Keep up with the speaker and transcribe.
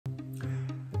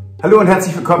Hallo und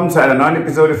herzlich willkommen zu einer neuen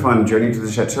Episode von Journey to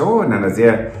the Chateau in einer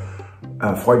sehr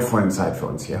freudvollen Zeit für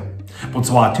uns hier.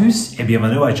 Bonsoir à tous et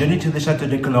bienvenue à Journey to the Château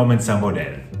de Colombe in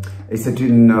Saint-Baudel. Et c'est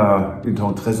une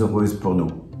temps très heureuse pour nous.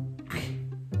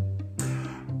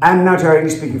 And now to our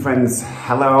English-speaking friends,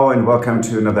 hello and welcome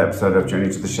to another episode of Journey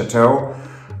to the Chateau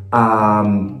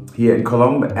here in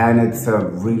Colombe, and it's a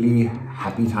really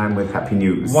happy time with happy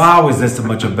news. Wow, is this a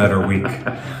much a better week?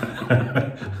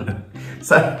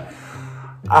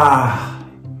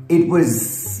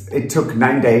 It took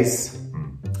 9 days,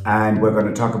 and we're going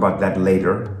to talk about that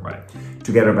later. Right.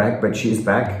 To get her back, but she is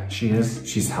back. She is.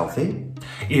 She's healthy.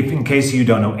 If in case you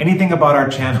don't know anything about our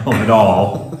channel at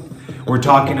all, we're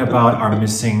talking about our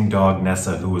missing dog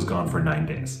Nessa, who was gone for 9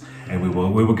 days. And we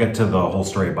will get to the whole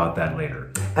story about that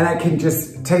later. And I can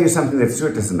just tell you something that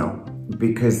Stuart doesn't know,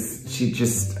 because she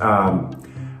just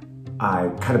I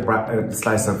cut a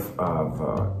slice of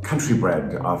country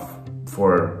bread off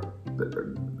for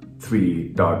 3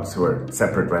 dogs who are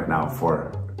separate right now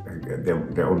for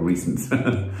their own reasons.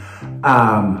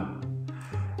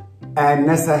 And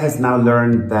Nessa has now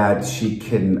learned that she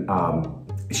can,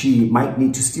 she might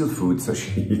need to steal food, so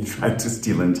she tried to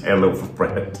steal an entire loaf of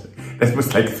bread. That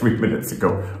was like 3 minutes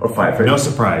ago, or 5. No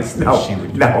surprise that she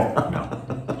would do that. No.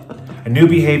 A new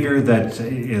behavior that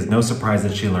is no surprise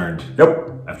that she learned.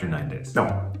 Nope. After 9 days.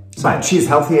 No. But she's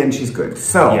healthy and she's good.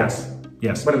 So, yes.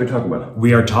 What are we talking about?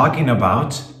 We are talking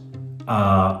about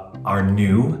our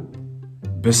new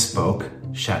bespoke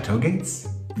Chateau gates.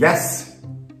 Yes,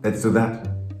 let's do that.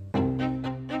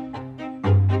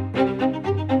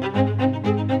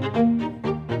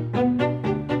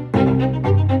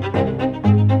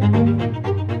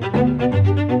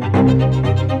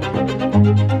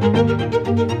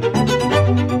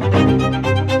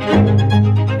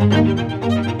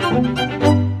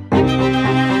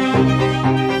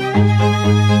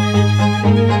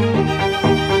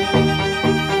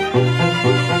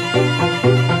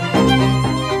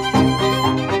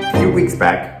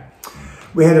 Back,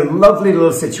 we had a lovely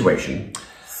little situation.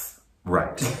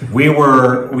 Right. We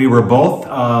were both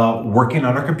working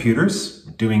on our computers,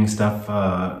 doing stuff,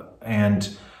 and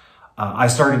I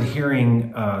started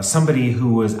hearing somebody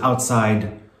who was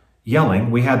outside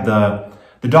yelling. We had the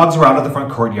dogs were out of the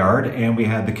front courtyard, and we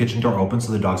had the kitchen door open,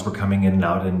 so the dogs were coming in and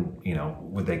out, and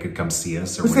they could come see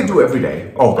us. Which they do every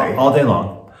day, all day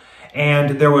long.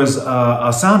 And there was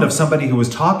a sound of somebody who was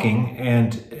talking,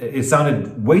 and it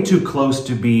sounded way too close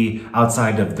to be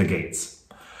outside of the gates.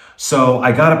 So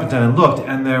I got up and looked,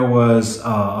 and there was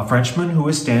a Frenchman who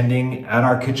was standing at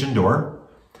our kitchen door.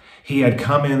 He had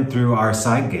come in through our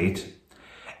side gate,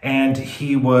 and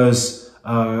he was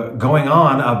going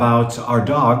on about our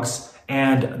dogs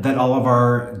and that all of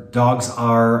our dogs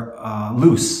are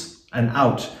loose and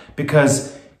out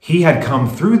because he had come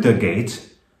through the gate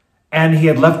and he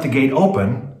had left the gate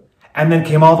open and then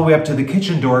came all the way up to the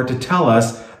kitchen door to tell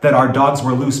us that our dogs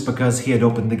were loose because he had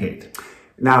opened the gate.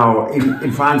 Now,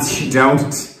 in France, you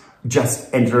don't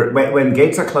just enter. When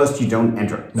gates are closed, you don't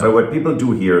enter. No. So what people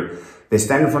do here, they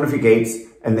stand in front of your gates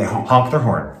and they honk. Honk their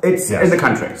horn. It's in the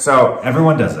country. So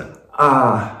everyone does it.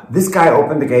 This guy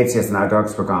opened the gates, yes, and our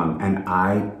dogs were gone. And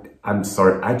I'm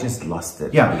sorry, I just lost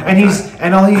it. Yeah,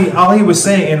 and all he was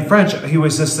saying in French, he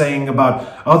was just saying about,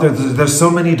 oh, there's so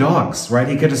many dogs, right?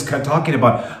 He just kept talking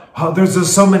about, oh, there's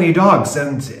just so many dogs,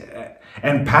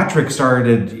 and Patrick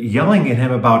started yelling at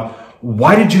him about,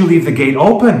 why did you leave the gate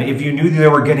open if you knew they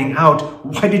were getting out?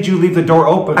 Why did you leave the door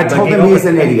open? I told him he's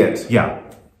an idiot. Yeah,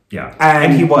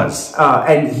 and he was,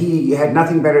 and he had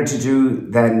nothing better to do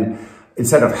than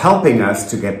instead of helping us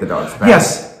to get the dogs back.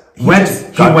 Yes, he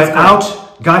went out.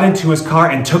 Got into his car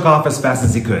and took off as fast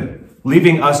as he could,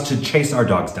 leaving us to chase our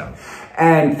dogs down.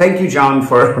 And thank you, John,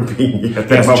 for being here.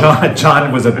 Yes,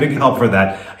 John was a big help for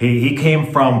that. He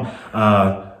came from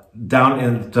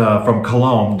from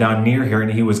Colombe down near here,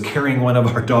 and he was carrying one of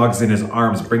our dogs in his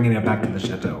arms, bringing it back to the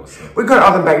chateau. So. We got all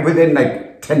of them back within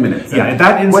like 10 minutes. Yeah, in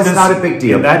that instance, was not a big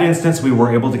deal. In that instance, we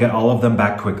were able to get all of them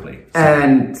back quickly. So.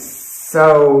 And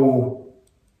so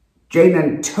Jane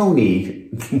and Tony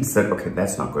said, okay,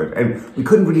 that's not good. And we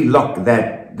couldn't really lock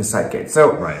the side gate.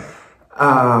 So, right.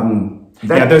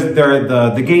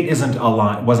 The gate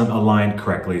wasn't aligned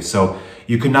correctly. So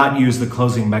you could not use the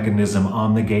closing mechanism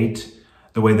on the gate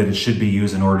the way that it should be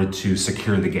used in order to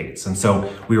secure the gates. And so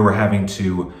we were having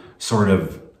to sort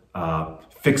of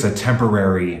fix a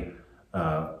temporary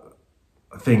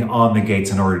thing on the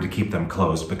gates in order to keep them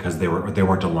closed because they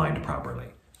weren't aligned properly.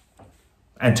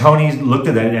 And Tony looked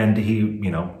at it and he,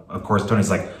 of course, Tony's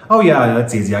like, oh yeah,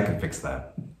 that's easy. I can fix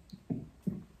that.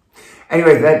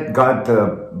 Anyway, that got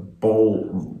the ball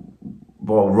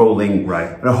ball rolling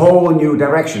Right. in a whole new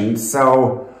direction.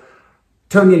 So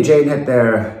Tony and Jane had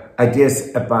their ideas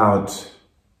about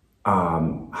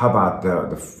how about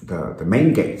the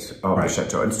main gate of the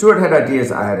chateau. And Stuart had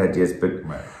ideas, I had ideas, but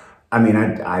I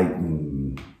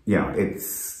mean, you know,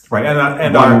 it's right,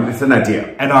 it's an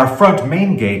idea. And our front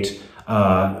main gate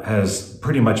has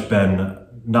pretty much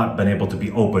not been able to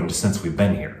be opened since we've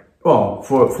been here. Well,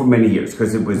 for many years,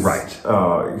 because it was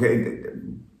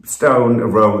stone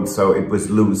road, so it was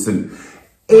loose. And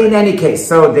in any case,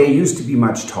 so they used to be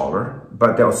much taller,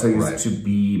 but they also used to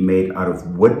be made out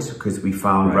of wood, because we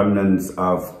found remnants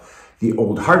of the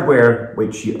old hardware,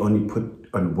 which you only put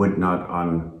on wood, not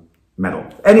on metal.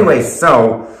 Anyway,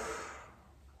 so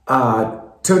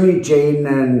Tony, Jane,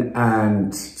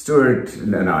 and Stuart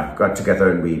and I got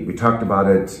together, and we talked about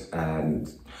it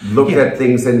and looked at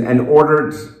things and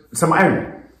ordered some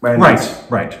iron.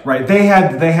 Right. They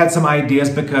had some ideas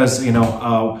because, you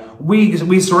know,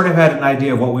 we sort of had an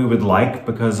idea of what we would like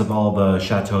because of all the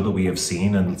chateau that we have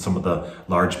seen and some of the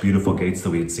large, beautiful gates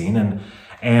that we had seen,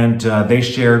 and they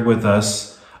shared with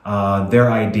us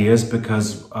their ideas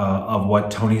because of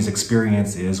what Tony's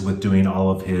experience is with doing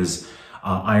all of his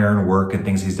iron work and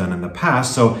things he's done in the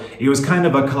past. So it was kind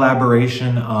of a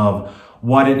collaboration of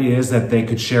what it is that they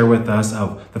could share with us,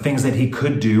 of the things that he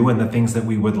could do and the things that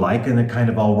we would like, and it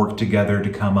kind of all worked together to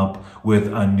come up with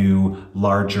a new,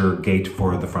 larger gate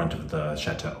for the front of the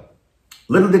chateau.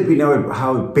 Little did we know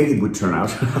how big it would turn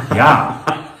out. Yeah.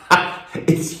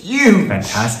 It's huge.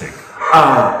 Fantastic.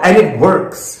 And it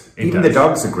works. Even the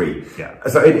dogs agree. Yeah.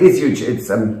 So it is huge.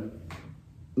 It's,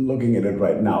 looking at it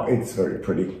right now, it's very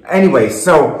pretty. Anyway,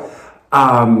 so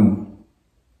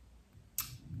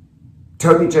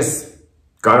Tony just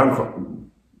got on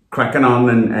cracking on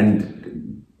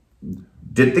and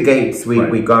did the gates.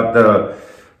 We got the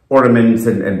ornaments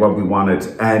and what we wanted,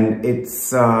 and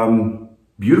it's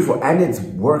beautiful and it's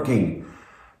working.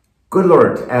 Good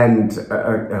Lord. And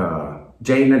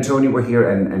Jane and Tony were here,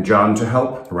 and John to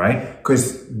help. Right.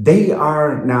 Because they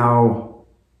are now,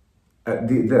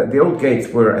 the old gates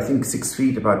were, I think, 6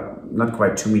 feet, about not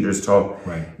quite 2 meters tall.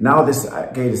 Right. Now this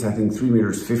gate is, I think, 3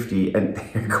 meters 50, and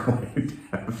they're quite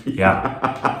heavy.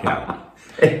 Yeah.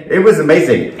 It was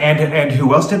amazing. And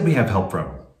who else did we have help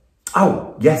from?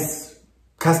 Oh, yes.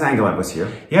 Cousin Angela was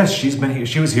here. Yes, she's been here.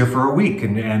 She was here for a week,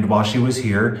 and while she was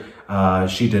here,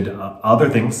 she did other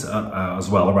things as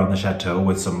well around the chateau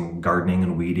with some gardening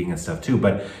and weeding and stuff too.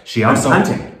 But she also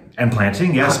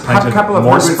planting, yes, planted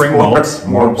more spring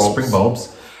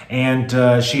bulbs, and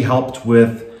she helped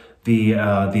with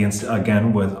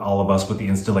again with all of us with the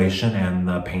installation and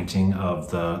the painting of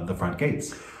the front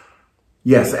gates.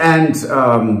 Yes, and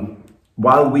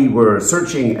while we were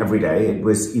searching every day, it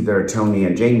was either Tony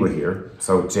and Jane were here,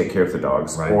 so take care of the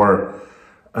dogs, or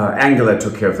Angela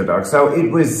took care of the dogs. So it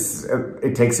was,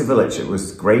 it takes a village. It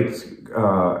was great.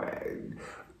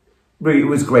 It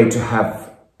was great to have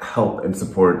help and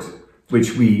support,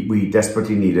 which we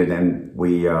desperately needed, and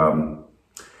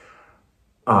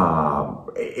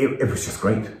it was just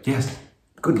great. Yes.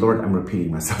 Good Lord, I'm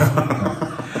repeating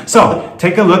myself. So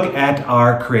take a look at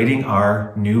creating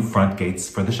our new front gates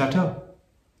for the chateau.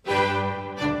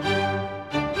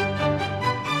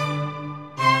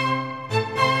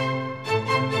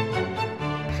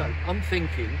 I'm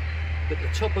thinking that the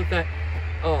top of that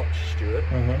arch, Stuart,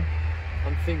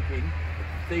 I'm thinking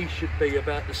these should be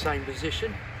about the same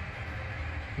position.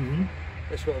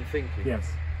 That's what I'm thinking.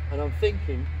 Yes. And I'm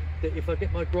thinking that if I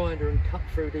get my grinder and cut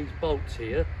through these bolts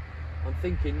here, I'm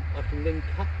thinking I can then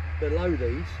cut below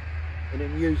these and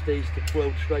then use these to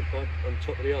weld straight on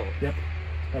top of the arch. Yep,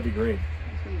 that'd be great.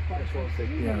 That's what I'm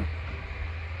thinking. Yeah.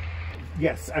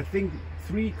 Yes, I think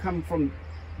 3 come from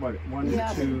what? 1,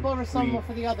 2, borrow 3, some off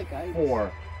of the other gates.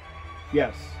 4.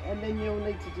 Yes. And then you'll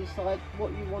need to decide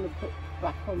what you want to put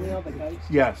back on the other gates.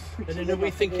 Yes. And then are we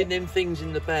thinking them things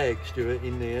in the bag, Stuart,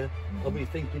 in there? Are we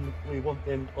thinking we want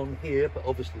them on here, but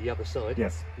obviously the other side?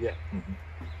 Yes. Yeah.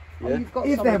 Oh, you've got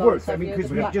if that works, I mean,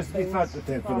 because we just thought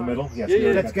that for the middle. Yes.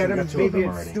 Yeah, let's get them. Maybe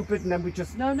it's stupid, and then we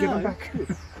just give them back.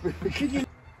 Could you?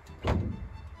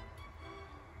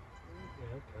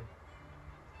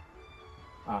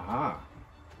 Aha.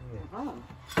 Ah.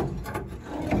 Yeah,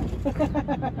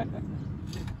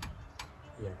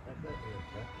 that'd be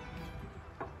okay.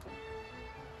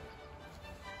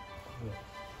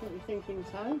 What are you thinking,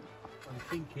 Toe? I'm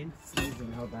thinking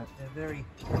how that they're very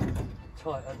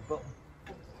tight at the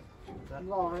bottom.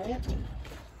 Right.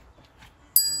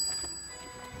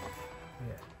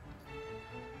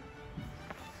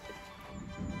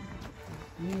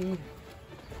 Yeah.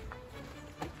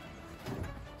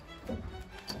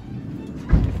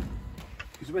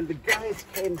 Because when the guys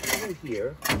came through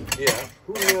here, Yeah.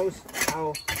 who knows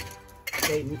how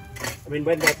they, I mean,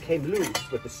 when that came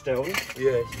loose with the stone.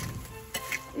 Yes.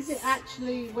 Is it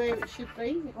actually where it should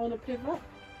be, on a pivot?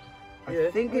 I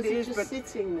think Or it is, just but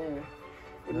sitting there?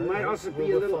 it might also be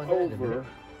we'll a little find out in a over. minute.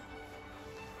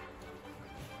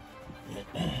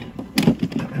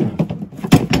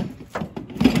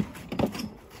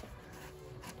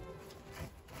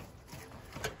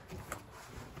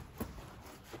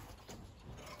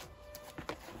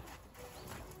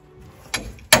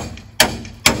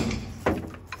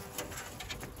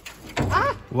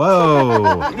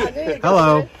 Whoa!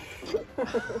 Hello.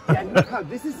 Yeah, look how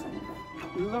this is.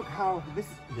 Look how this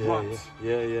rots.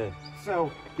 Yeah. So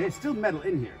there's still metal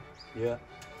in here. Yeah.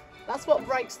 That's what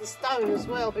breaks the stone as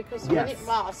well, because when it Yes.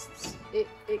 rusts, it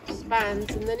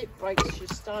expands and then it breaks your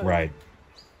stone. Right.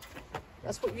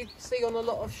 That's what you see on a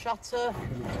lot of shutter.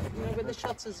 You know, when the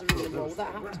shutters are in the wall,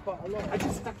 that happens quite a lot. I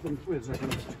just stuck them through so I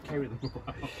can just carry them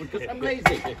around because I'm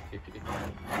lazy.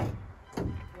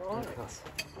 Right.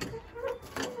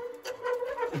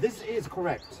 This is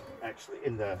correct, actually,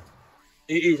 in the.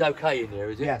 It is okay in there,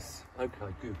 is it? Yes.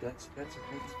 Okay, good. That's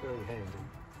very handy.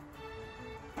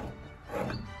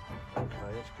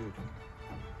 Okay, that's good.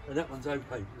 And that one's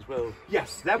okay as well.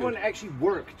 Yes, that Good. one actually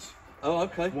worked Oh,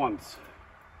 okay. once.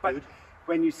 But Good.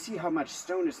 when you see how much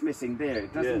stone is missing there,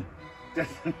 it doesn't Yeah,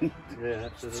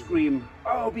 absolutely. scream,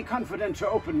 oh, be confident to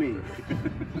open me.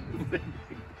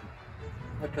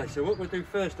 Okay, so what we'll do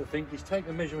first, I think, is take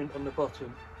a measurement on the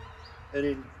bottom and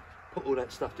then put all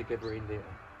that stuff together in there.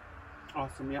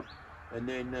 Awesome, yep. And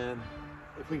then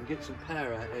if we can get some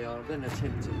power out there, I'll then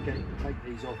attempt to take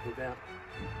these off without,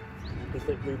 because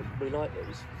we like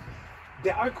these.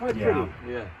 They are quite Yeah. pretty.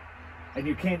 Yeah. And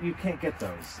you can't get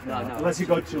those No, unless you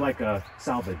go to like a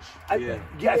salvage. Yeah.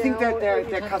 Yeah, I think or they're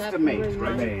you'd have to have custom made, them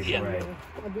right? Made, Yeah. right.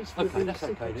 I wish Okay, we'd that's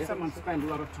been okay, yeah. Someone spent a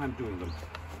lot of time doing them.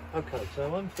 Okay,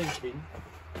 so I'm thinking,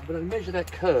 I'm going to measure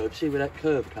that curve, see where that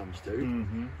curve comes to,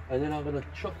 Mm-hmm. and then I'm going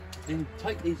to then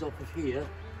take these off of here,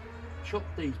 chop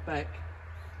these back,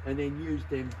 and then use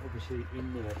them obviously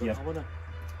in there. But Yep. I want to,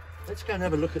 let's go and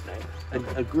have a look at that and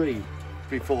agree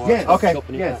before Yes, I start okay,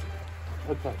 chopping it yes.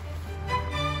 up. Okay.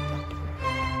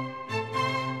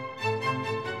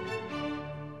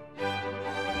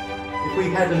 If we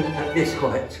had them at this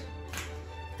height,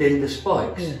 then the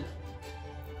spikes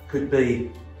could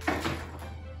be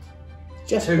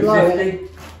just below it. 250.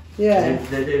 Yeah.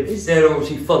 They're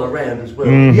obviously full around as well.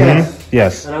 Yes.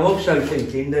 Yes. And I'm also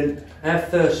thinking that our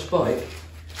first spike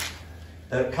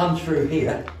comes through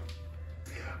here.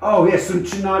 Oh, yes, so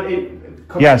to not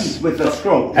compete Yes. with the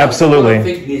stroke. Absolutely. What I'm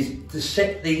thinking is to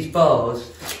set these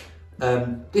bars.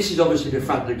 This is obviously the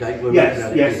front of the gate. We're Yes, looking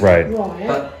at it yes. here. Right.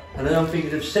 Right. And then I'm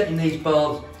thinking of setting these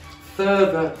bars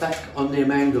further back on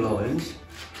them angle lines,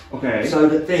 Okay. so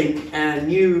that then our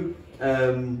new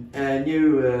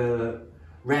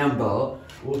round bar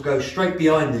will go straight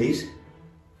behind these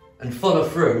and follow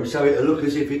through, so it'll look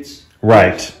as if it's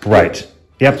Right. Right.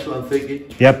 That's Yep. what I'm thinking.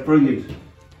 Yep. Brilliant.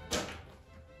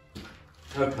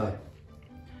 Okay.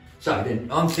 So then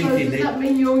I'm So thinking does that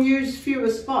mean you'll use fewer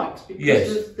spikes because Yes.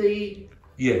 of the...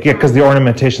 yeah. Yeah, because the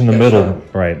ornamentation in the Yes, middle.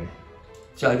 Right.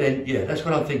 So then, yeah, that's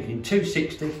what I'm thinking.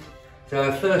 260. So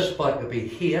our first spike will be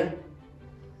here,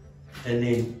 and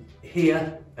then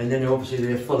here, and then obviously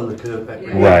they'll follow the curve back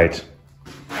round. Right.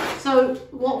 So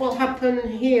what will happen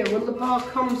here? Will the bar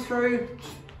come through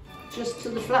just to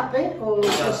the flat bit or will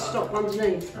it just stop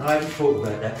underneath? I haven't thought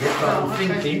about that yet, but Oh, I'm okay.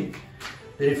 thinking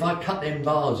that if I cut them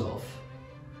bars off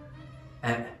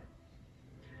at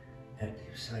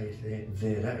say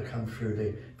there, that'll come through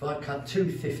there. If I cut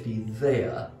 250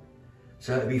 there,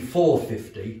 so it'll be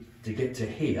 450 to get to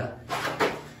here.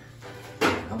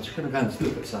 I'm just going to go and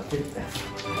look at something.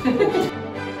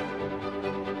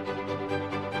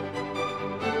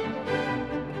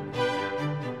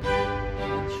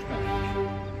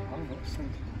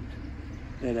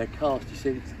 Yeah, they're cast. You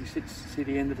see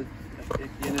the end of the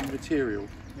material.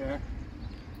 Yeah.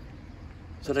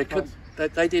 So they could.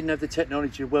 They didn't have the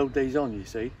technology to weld these on. You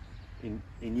see, in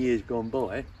years gone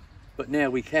by, but now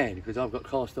we can because I've got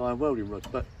cast iron welding rods.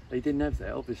 But they didn't have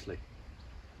that, obviously.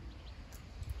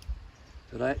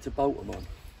 So they had to bolt them on.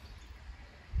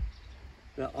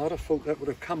 But I'd have thought that would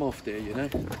have come off there, you know.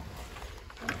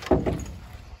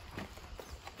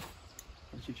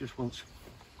 She just wants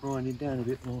grinding down a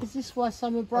bit more. Is this why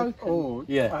some are broken? Or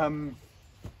Yeah.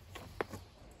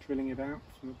 drilling it out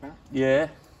from the back. Yeah.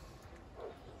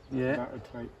 Yeah. That would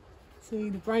take. See,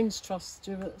 the brains trust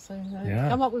Stuart, so Yeah.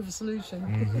 come up with a solution.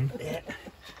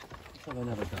 Let's have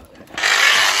another go at that.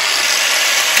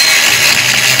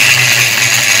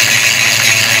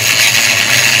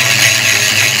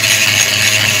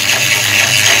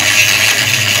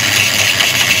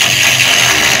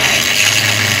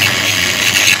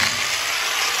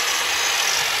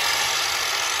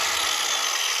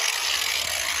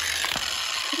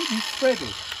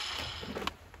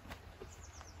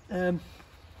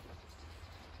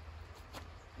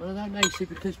 Well, I don't know, see,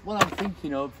 because what I'm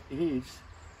thinking of is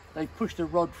they pushed a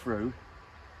rod through,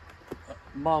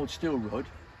 a mild steel rod,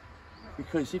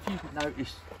 because if you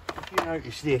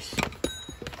notice this,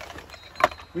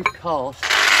 with cast,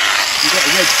 you've got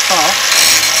a red spark,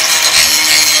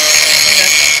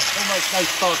 almost no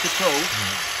spark at all,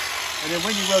 and then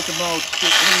when you weld the mild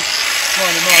steel, when you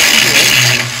find a mild steel,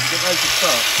 you get loads of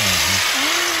sparks.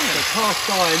 So cast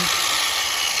iron,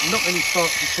 not any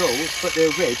sparks at all, but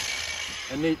they're red,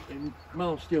 and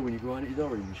mild steel when you grind it is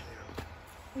orange.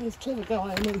 He's a clever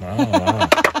guy, isn't he? Oh,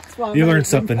 wow. You learn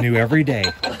something new every day.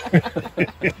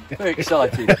 Very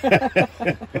excited.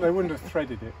 They wouldn't have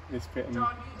threaded it, this bit. And...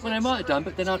 Well, they might have done,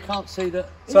 but then I can't see that.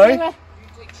 Sorry?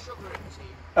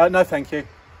 No, thank you.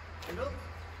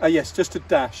 Yes, just a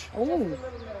dash. Oh,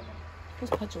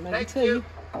 just Patrick making tea.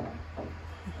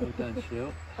 Well done,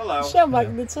 Stuart. Hello. Shell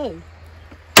making the tea.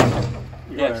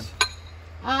 Yes.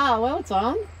 Ah, well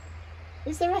done.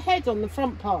 Is there a head on the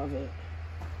front part of it?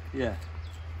 Yeah.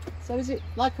 So is it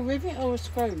like a rivet or a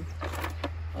screw?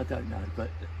 I don't know, but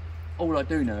all I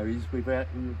do know is we've had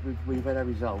a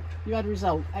result. You had a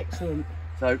result, excellent.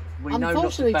 So we know not to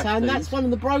Unfortunately, back Tam, these. that's one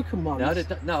of the broken ones.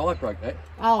 No, I broke that.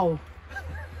 Oh,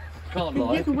 Can't you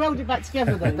lie. can weld it back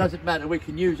together It then. doesn't matter. We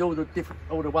can use all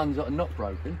the ones that are not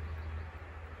broken,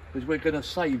 because we're going to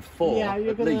save 4 Yeah,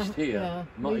 you're at gonna, least here. yeah,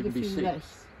 Might need even a be few 6.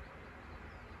 less.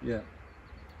 Yeah.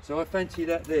 So I fancy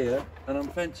that there, and I'm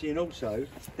fancying also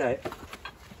that.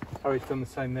 Oh, it's done the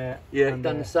same there. Yeah, and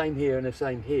done there. the same here and the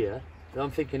same here. And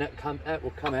I'm thinking that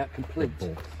will come out complete.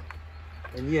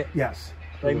 And yet Yes.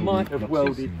 they might have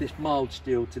welded this mild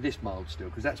steel to this mild steel,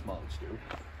 because that's mild steel.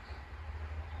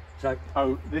 So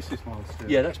Oh, this is mild steel.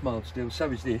 yeah, that's mild steel.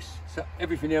 So is this. So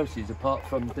everything else is apart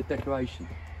from the decoration.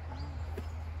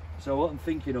 So what I'm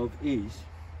thinking of is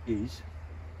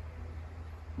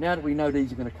now that we know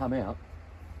these are going to come out,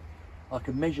 I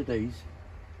can measure these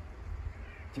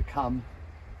to come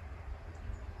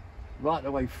right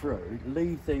the way through,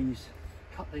 leave these,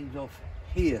 cut these off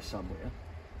here somewhere,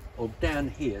 or down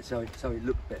here so it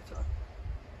looks better,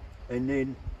 and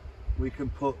then we can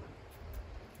put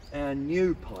our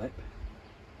new pipe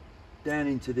down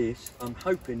into this. I'm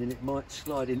hoping that it might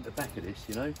slide into the back of this,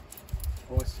 you know.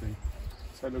 Oh, I see.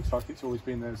 So it looks like it's always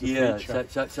been there as a Yeah, feature.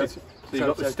 so You've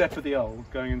got the step of the old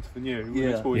going into the new, and Yeah.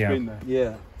 it's always Yeah. been there.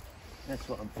 Yeah, that's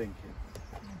what I'm thinking.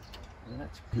 Well,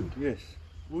 that's good. Yes.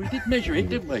 Well, we did measure it,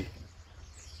 didn't we?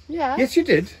 Yeah, Yes, you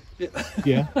did.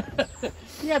 Yeah.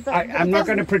 yeah, but I'm not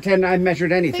going to pretend I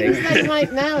measured anything. things they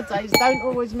make nowadays don't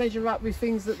always measure up with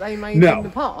things that they made No. in the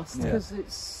past, because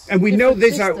it's And we know different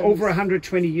these are systems. over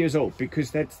 120 years old,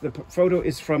 because that's the photo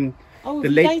is from Oh, the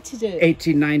we late dated it.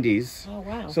 1890s. Oh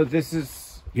wow. So this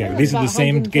is, Yeah, Yeah, these are the about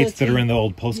same gates that are 130 in the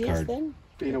old Yes, postcard. then.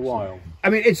 Been a while. I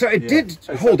mean, it did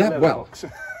So it's hold like a up well. letterbox.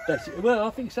 That's it. Well, I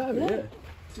think so. Yeah. Yeah.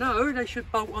 No, they should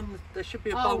bolt on. There should be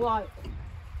a Oh bolt. right.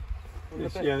 On the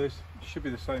Yes, back. yeah, this should be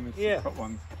the same as Yeah. the top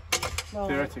ones, Right.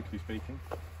 theoretically speaking.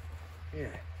 Yeah.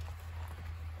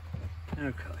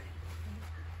 Okay.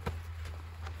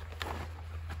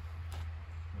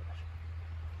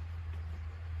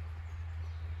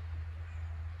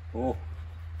 Oh.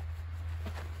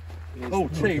 Oh,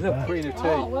 tea, look. Queen of tea.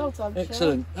 Oh, well done, Sharon.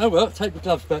 Excellent. Oh well, take the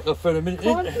gloves back off for a minute.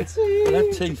 Time then. for tea. We'll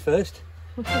have tea first.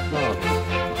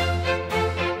 Marvellous.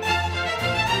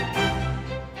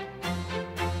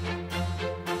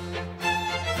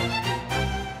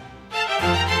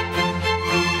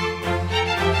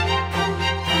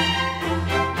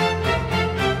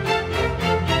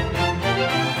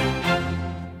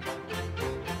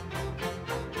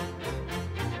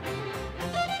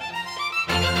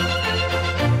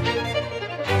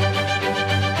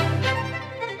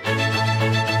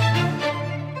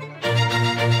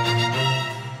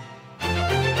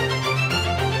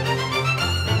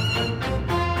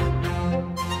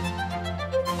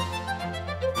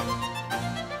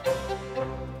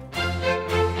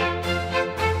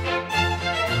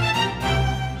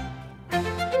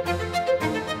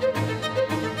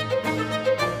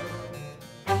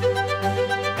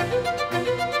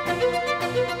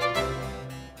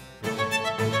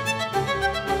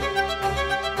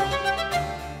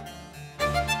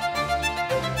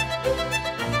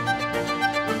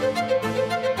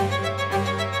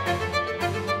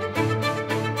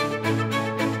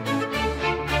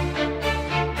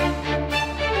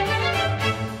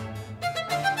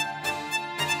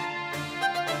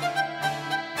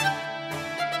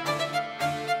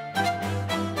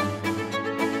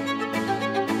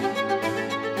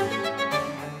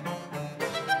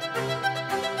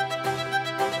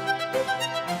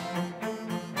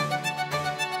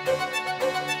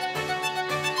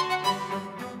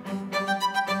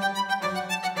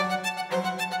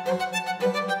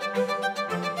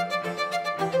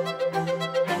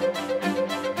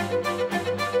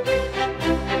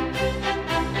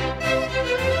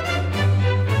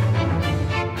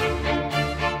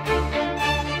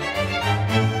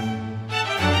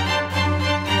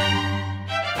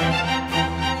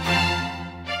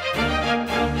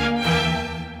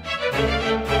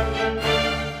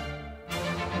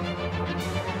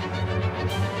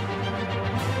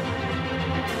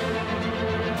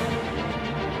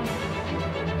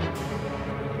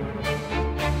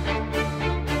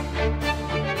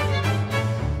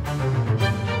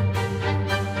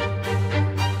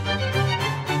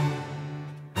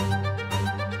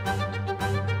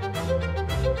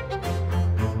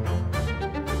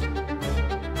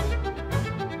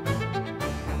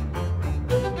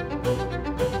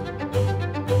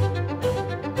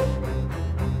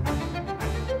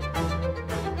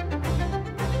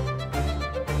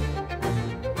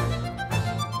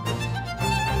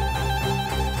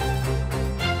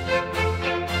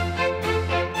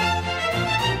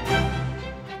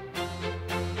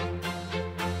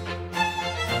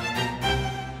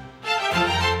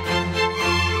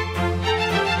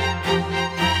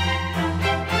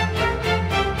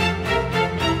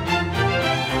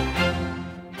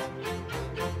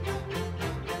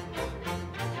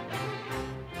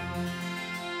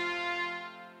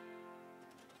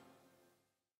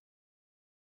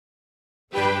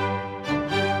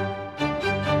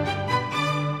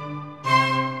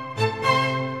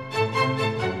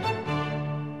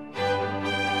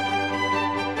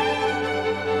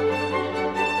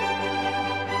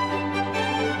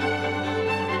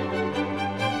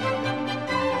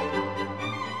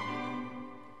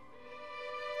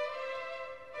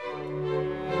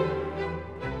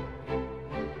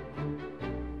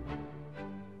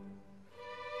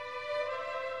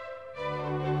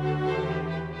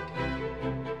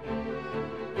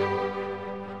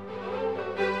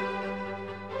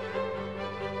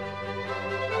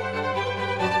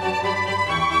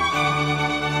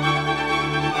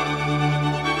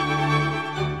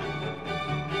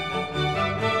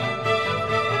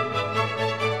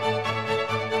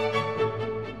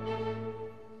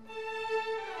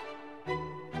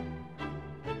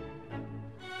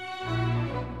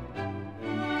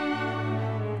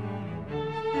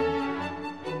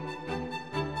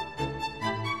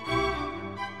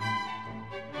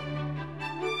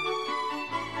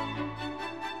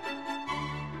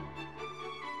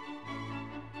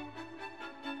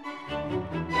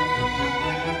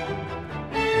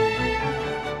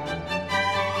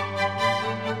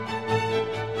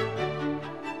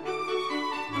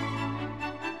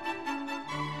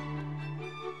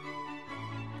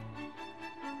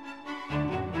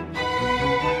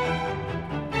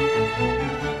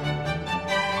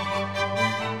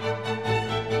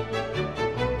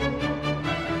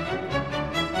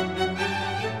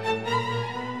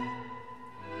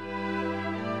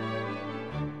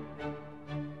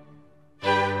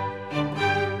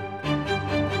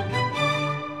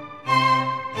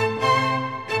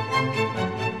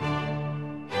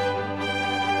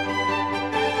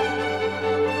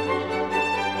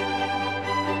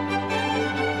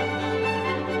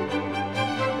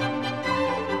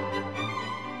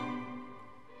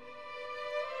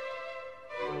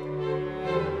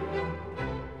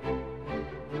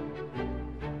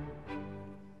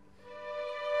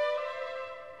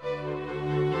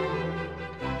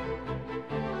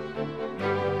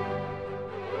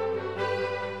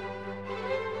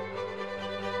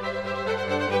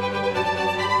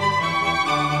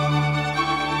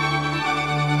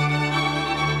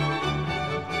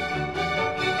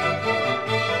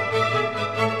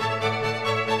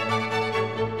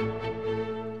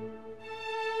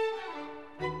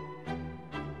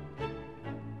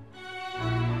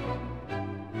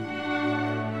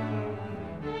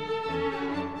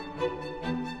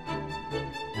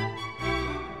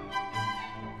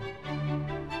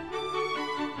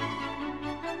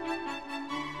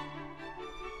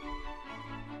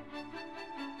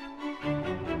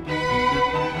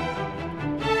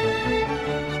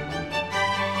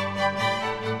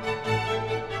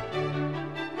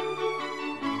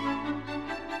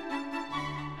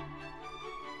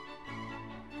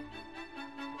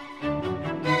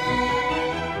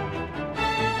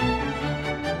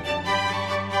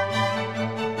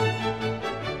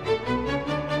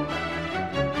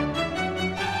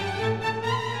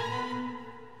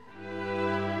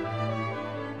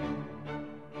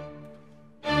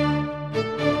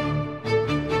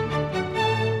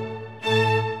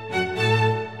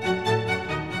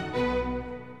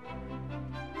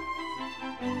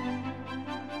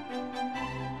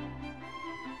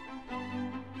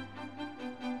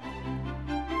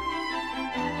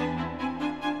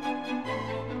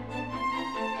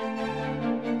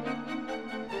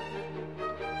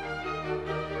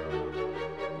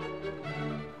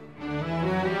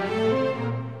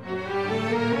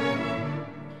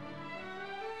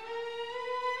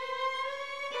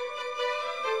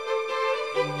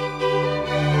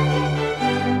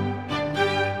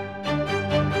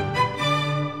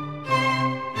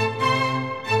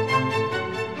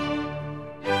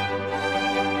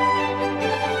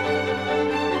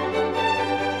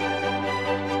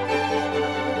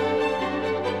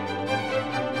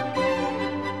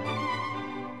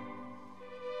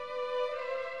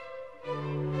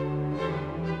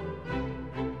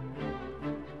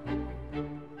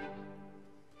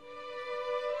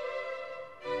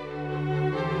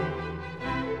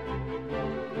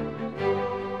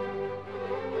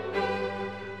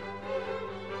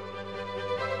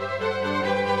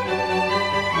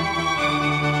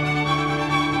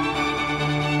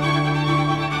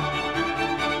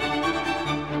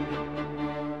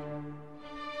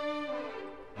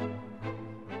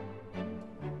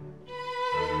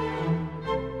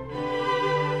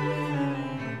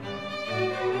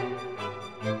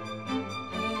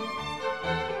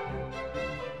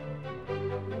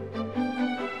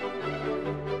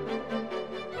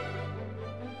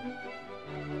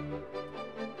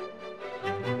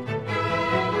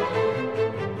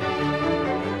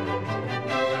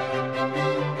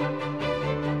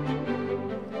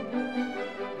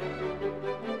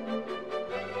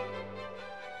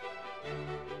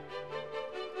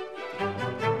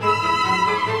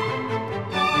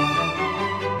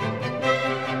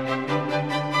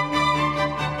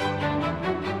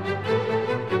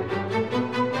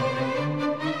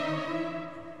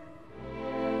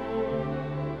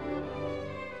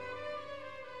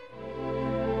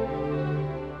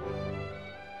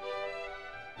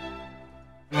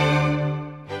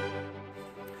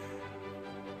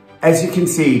 As you can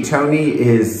see, Tony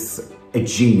is a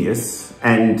genius,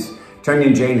 and Tony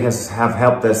and Jane have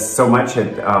helped us so much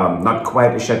at Not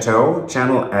Quite a Chateau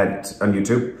channel on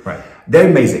YouTube. Right. They're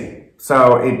amazing.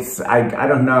 So it's, I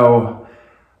don't know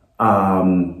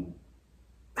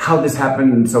how this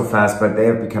happened so fast, but they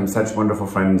have become such wonderful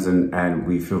friends, and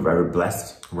we feel very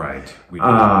blessed. Right. We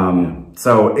do.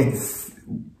 So it's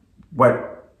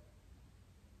what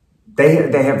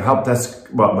they have helped us,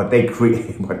 well, what they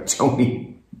create, what Tony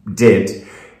did,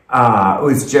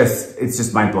 it's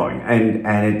just mind-blowing,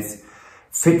 and it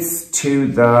fits to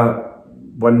the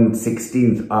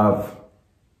 1/16th of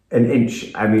an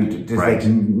inch. I mean, just Right.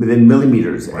 like within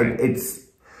millimeters. Right.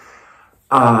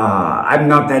 I'm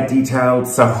not that detailed,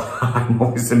 so I'm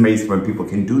always amazed when people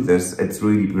can do this. It's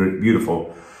really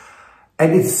beautiful,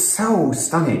 and it's so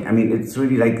stunning. I mean, it's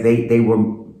really like they were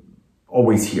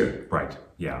always here. Right.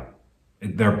 Yeah.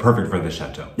 They're perfect for the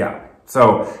chateau. Yeah.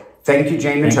 So thank you,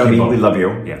 Jane and Thank Tony. you both. We love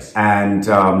you. Yes. And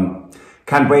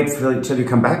can't wait till you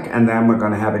come back, and then we're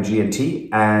going to have a G&T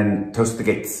and toast the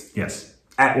gates. Yes.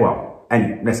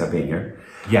 And Nessa being here.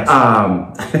 Yes.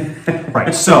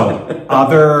 Right. So,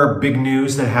 other big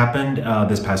news that happened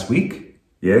this past week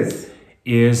Yes.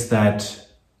 is that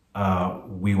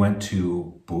we went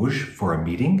to Bourges for a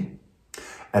meeting.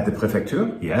 At the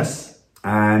prefecture. Yes.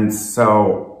 And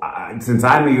so, since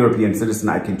I'm a European citizen,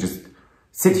 I can just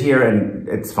sit here and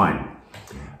it's fine.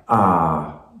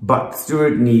 But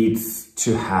Stuart needs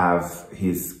to have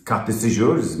his Carte de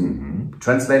Sejour,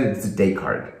 translated, it's a day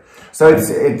card. So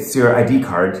it's your ID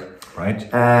card. Right.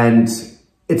 And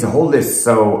it's a whole list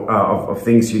of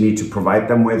things you need to provide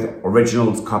them with,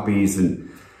 originals, copies, and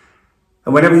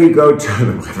whenever you go to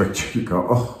the prefecture, you go,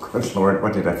 oh, good Lord,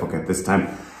 what did I forget this time?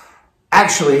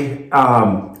 Actually,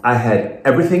 I had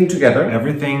everything together.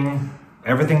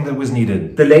 Everything that was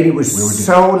needed. The lady was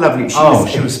so lovely.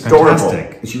 She was adorable.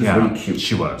 Fantastic. She was really cute.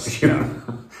 She was. Yeah.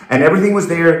 And everything was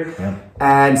there. Yeah.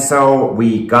 And so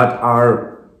we got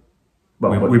our...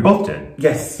 Well, We both did.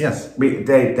 Yes. Yes.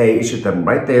 They issued them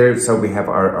right there. So we have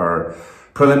our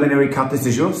preliminary Carte de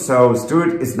Sejour. So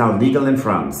Stuart is now legal in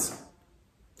France.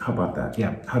 How about that?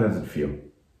 Yeah. How does it feel?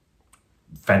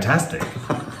 Fantastic.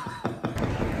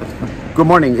 Good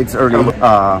morning. It's early.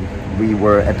 We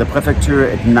were at the prefecture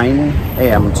at 9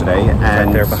 a.m. today. And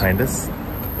Right there behind us.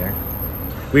 There.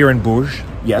 We were in Bourges.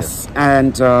 Yes.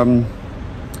 And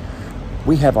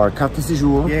we have our Carte de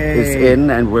Sejour is Yay. in,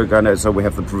 and we're gonna, so we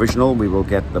have the provisional, we will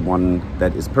get the one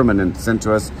that is permanent sent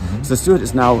to us. So Stuart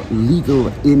is now legal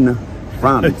in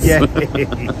France. Yay.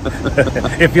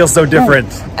 It feels so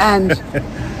different. And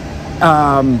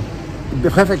the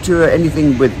prefecture,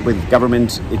 anything with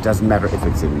government, it doesn't matter if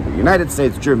it's in the United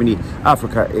States, Germany,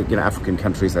 Africa, you know, African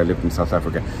countries. I lived in South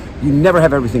Africa. You never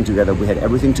have everything together. We had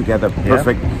everything together,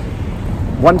 perfect.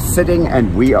 One sitting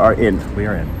and we are in. We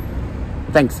are in.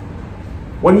 Thanks.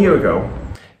 1 year ago,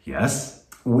 yes,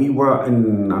 we were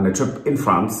on a trip in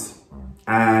France,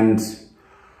 and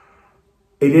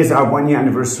it is our 1 year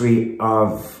anniversary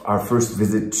of our first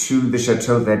visit to the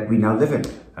chateau that we now live in.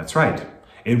 That's right.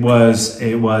 It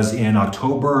was in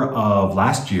October of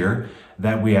last year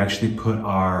that we actually put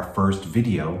our first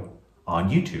video on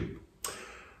YouTube.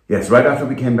 Yes, right after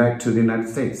we came back to the United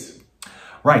States.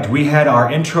 Right, we had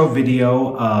our intro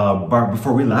video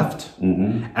before we left,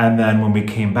 and then when we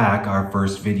came back, our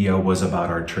first video was about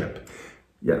our trip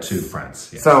to France.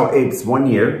 Yes. So it's 1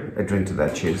 year. I drink to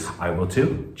that. Cheers. I will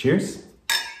too. Cheers.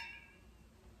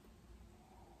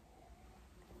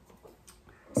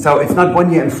 So it's not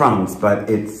 1 year in France, but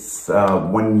it's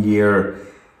 1 year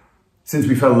since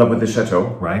we fell in love with the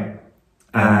chateau. Right.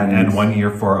 And 1 year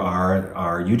for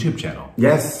our YouTube channel.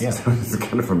 Yes. Yeah. So it's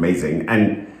kind of amazing.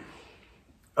 And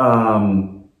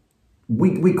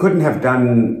we couldn't have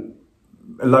done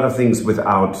a lot of things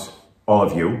without all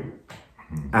of you.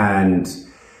 And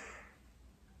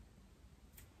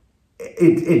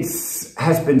it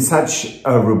has been such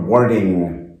a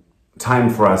rewarding time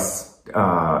for us,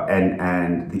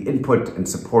 and the input and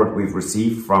support we've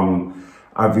received from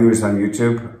our viewers on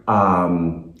YouTube,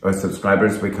 our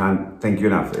subscribers, we can't thank you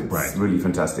enough. It's really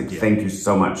fantastic. Yeah. Thank you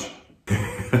so much.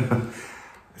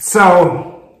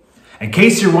 So, in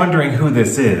case you're wondering who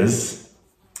this is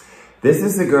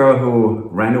a girl who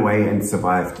ran away and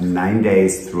survived 9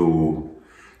 days through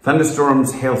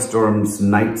thunderstorms, hailstorms,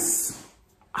 nights,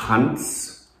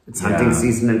 hunts. It's hunting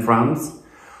season in France.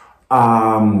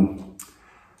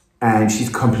 And she's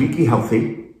completely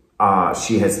healthy.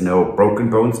 She has no broken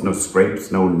bones, no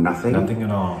scrapes, no nothing. Nothing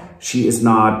at all. She is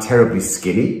not terribly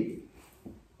skinny.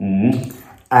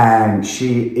 And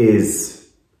she is...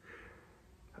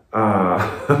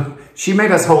 she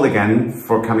made us whole again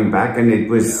for coming back, and it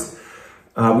was,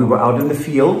 we were out in the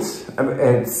field.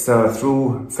 It's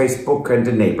through Facebook and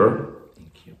a neighbor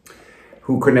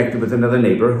who connected with another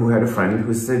neighbor who had a friend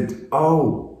who said,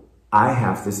 oh, I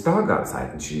have this dog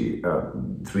outside. And she,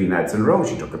 3 nights in a row,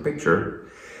 she took a picture,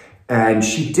 and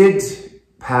she did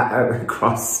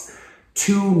cross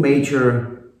 2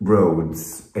 major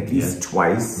roads at least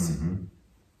twice.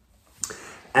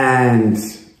 And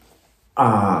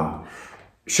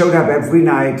showed up every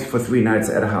night for 3 nights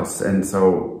at a house. And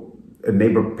so a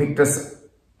neighbor picked us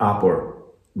up or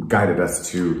guided us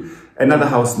to another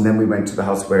house. And then we went to the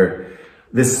house where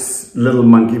this little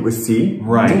monkey was seen.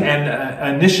 Right.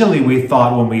 And initially we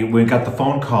thought when we got the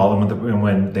phone call and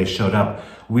when they showed up,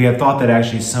 we had thought that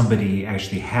actually somebody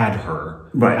actually had her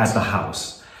at the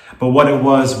house. But what it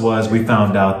was we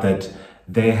found out that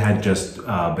they had just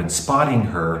been spotting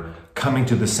her coming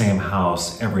to the same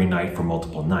house every night for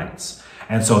multiple nights.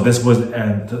 And so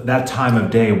that time of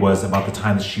day was about the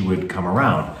time that she would come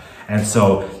around. And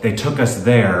so they took us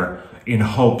there in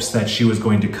hopes that she was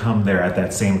going to come there at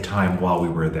that same time while we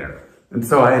were there. And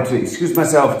so I had to excuse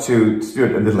myself to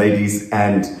Stuart and the ladies,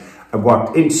 and I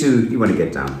walked into, you want to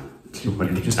get down? You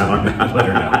want to get down? Let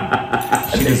her down.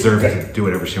 She deserves to do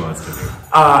whatever she wants to do.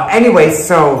 Anyway,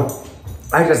 so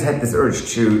I just had this urge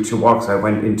to walk, so I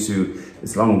went into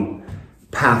this long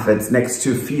path that's next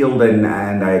to a field,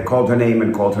 and I called her name,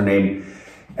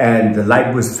 and the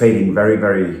light was fading very,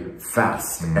 very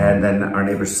fast. And then our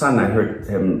neighbor's son, I heard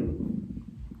him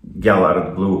yell out of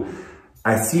the blue,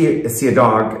 I see a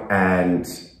dog, and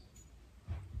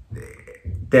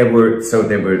there was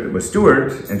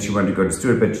Stuart, and she wanted to go to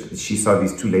Stuart, but she saw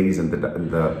these 2 ladies in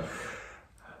the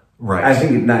I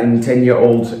think 9,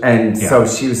 10-year-old, and so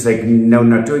she was like, no,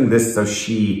 not doing this. So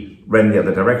she ran the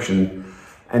other direction.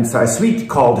 And so I sweet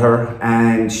called her,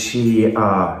 and she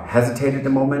hesitated a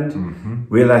moment,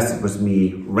 realized it was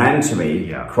me, ran to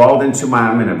me, crawled into my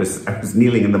arm, and I was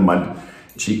kneeling in the mud.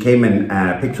 She came and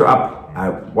picked her up. I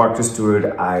walked to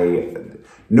Stuart.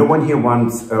 No one here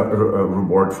wants a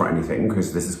reward for anything,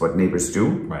 because this is what neighbors do.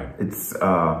 Right. It's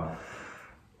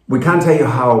we can't tell you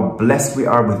how blessed we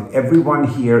are with everyone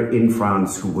here in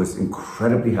France who was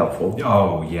incredibly helpful.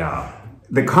 Oh yeah.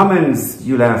 The comments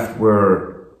you left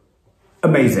were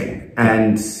amazing,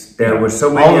 and there were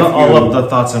so many all of the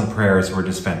thoughts and prayers were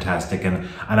just fantastic, and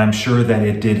I'm sure that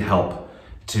it did help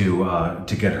to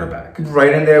get her back.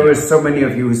 Right, and there were so many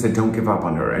of you who said don't give up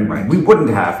on her, and we wouldn't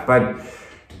have, but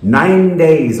 9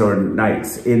 days or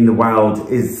nights in the wild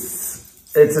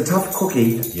it's a tough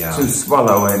cookie to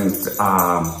swallow, and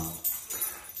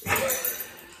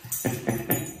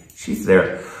she's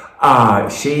there.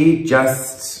 She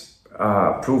just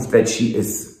proved that she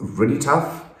is really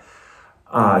tough.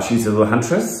 She's a little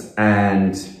huntress,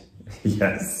 and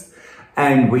yes,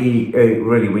 and we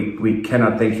really we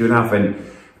cannot thank you enough. And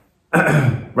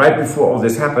right before all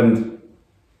this happened,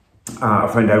 our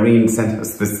friend Irene sent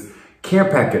us this care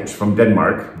package from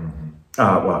Denmark.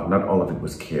 Well, not all of it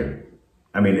was care.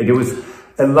 I mean, it was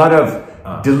a lot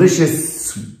of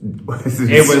delicious.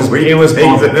 It was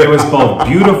both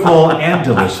beautiful and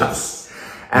delicious.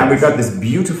 And we got this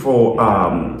beautiful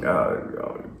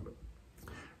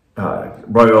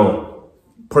royal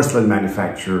porcelain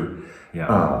manufacturer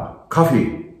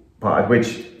coffee pot,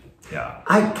 which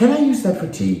can I use that for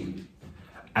tea?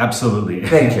 Absolutely.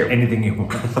 Thank you. Anything you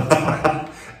want.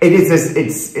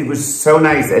 It was so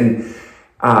nice, and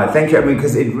thank you. I mean,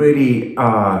 because it really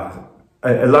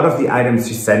a lot of the items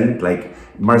she sent, like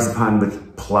marzipan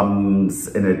with plums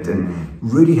in it, and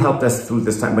really helped us through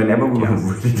this time whenever we were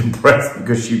really depressed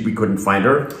because we couldn't find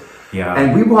her. Yeah.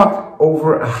 And we walked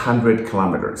over 100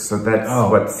 kilometers. So that's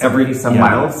what, 70 some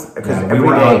miles? Because we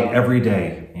were out every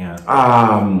day. Yeah.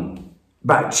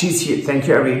 But she's here. Thank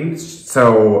you, Irene.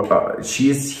 So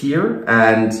she is here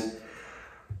and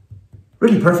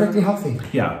really perfectly healthy.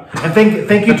 Yeah. And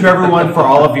thank you to everyone for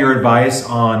all of your advice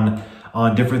on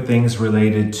different things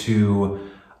related to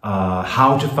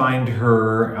how to find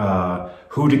her,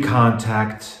 who to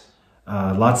contact,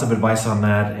 lots of advice on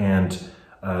that, and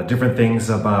different things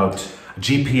about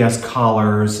GPS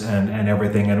collars and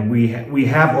everything. And we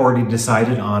have already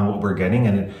decided on what we're getting,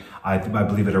 and I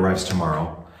believe it arrives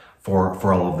tomorrow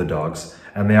for all of the dogs.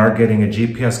 And they are getting a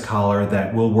GPS collar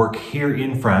that will work here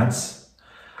in France.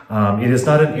 It is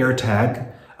not an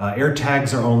AirTag.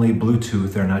 AirTags are only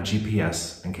Bluetooth, they're not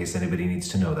GPS, in case anybody needs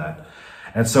to know that.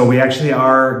 And so we actually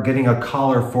are getting a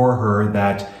collar for her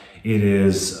that it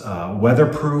is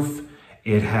weatherproof.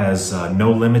 It has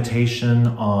no limitation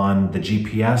on the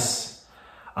GPS.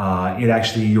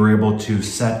 You're able to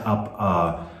set up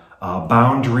a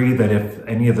boundary that if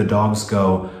any of the dogs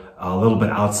go a little bit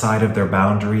outside of their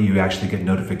boundary, you actually get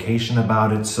notification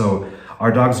about it. So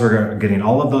our dogs are getting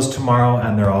all of those tomorrow,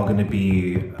 and they're all going to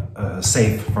be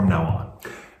safe from now on.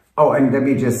 Oh, and let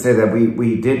me just say that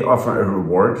we did offer a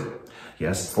reward.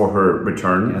 Yes. For her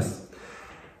return. Yes.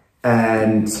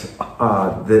 And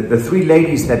the three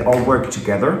ladies that all work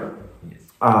together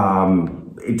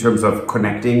in terms of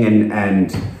connecting,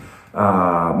 and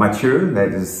Mathieu,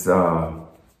 that is a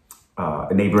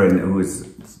neighbor and who is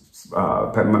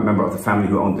a member of the family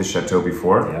who owned the chateau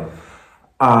before. Yeah.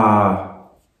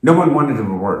 No one wanted a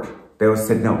reward. They all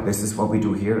said, no, this is what we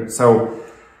do here. So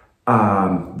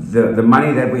the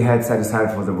money that we had set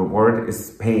aside for the reward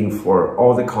is paying for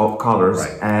all the collars.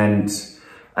 Right. And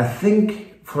I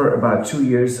think for about 2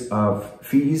 years of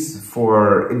fees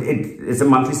for, it's a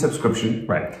monthly subscription.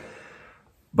 Right.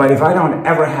 But if I don't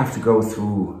ever have to go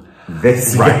through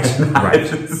this,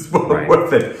 it's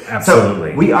worth it.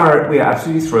 Absolutely. So we are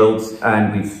absolutely thrilled,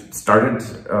 and we've started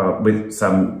with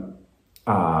some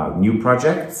new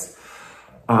projects.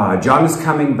 John is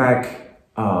coming back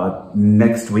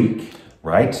next week.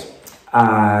 Right.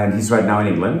 And he's right now in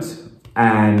England.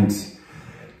 And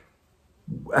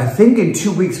I think in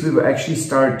 2 weeks we will actually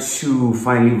start to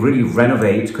finally really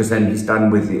renovate, because then he's done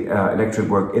with the electric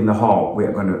work in the hall. We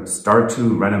are going to start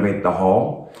to renovate the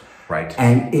hall. Right.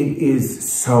 And it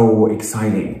is so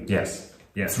exciting. Yes.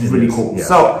 Yes. It's really cool. Yes.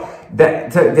 So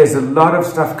there's a lot of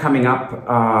stuff coming up,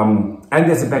 and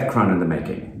there's a background in the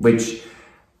making, which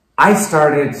I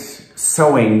started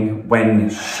sewing when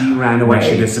she ran away. When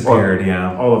she disappeared,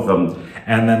 all of them.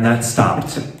 And then that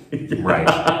stopped. Right.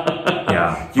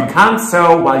 Yeah. You can't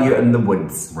sew while you're in the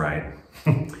woods. Right.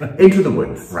 Into the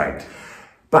woods. Right.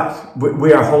 But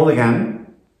we are whole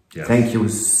again. Yes. Thank you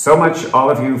so much, all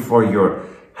of you, for your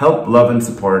help, love, and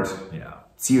support. Yeah.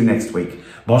 See you next week.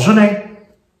 Bonne journée.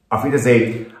 Auf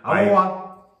Wiedersehen. Au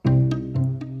revoir.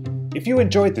 If you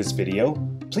enjoyed this video,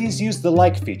 please use the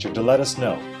like feature to let us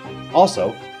know.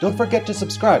 Also, don't forget to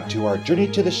subscribe to our Journey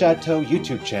to the Chateau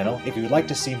YouTube channel if you would like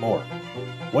to see more.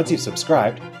 Once you've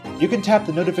subscribed, you can tap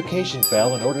the notification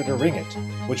bell in order to ring it,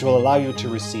 which will allow you to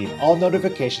receive all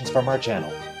notifications from our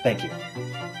channel. Thank you.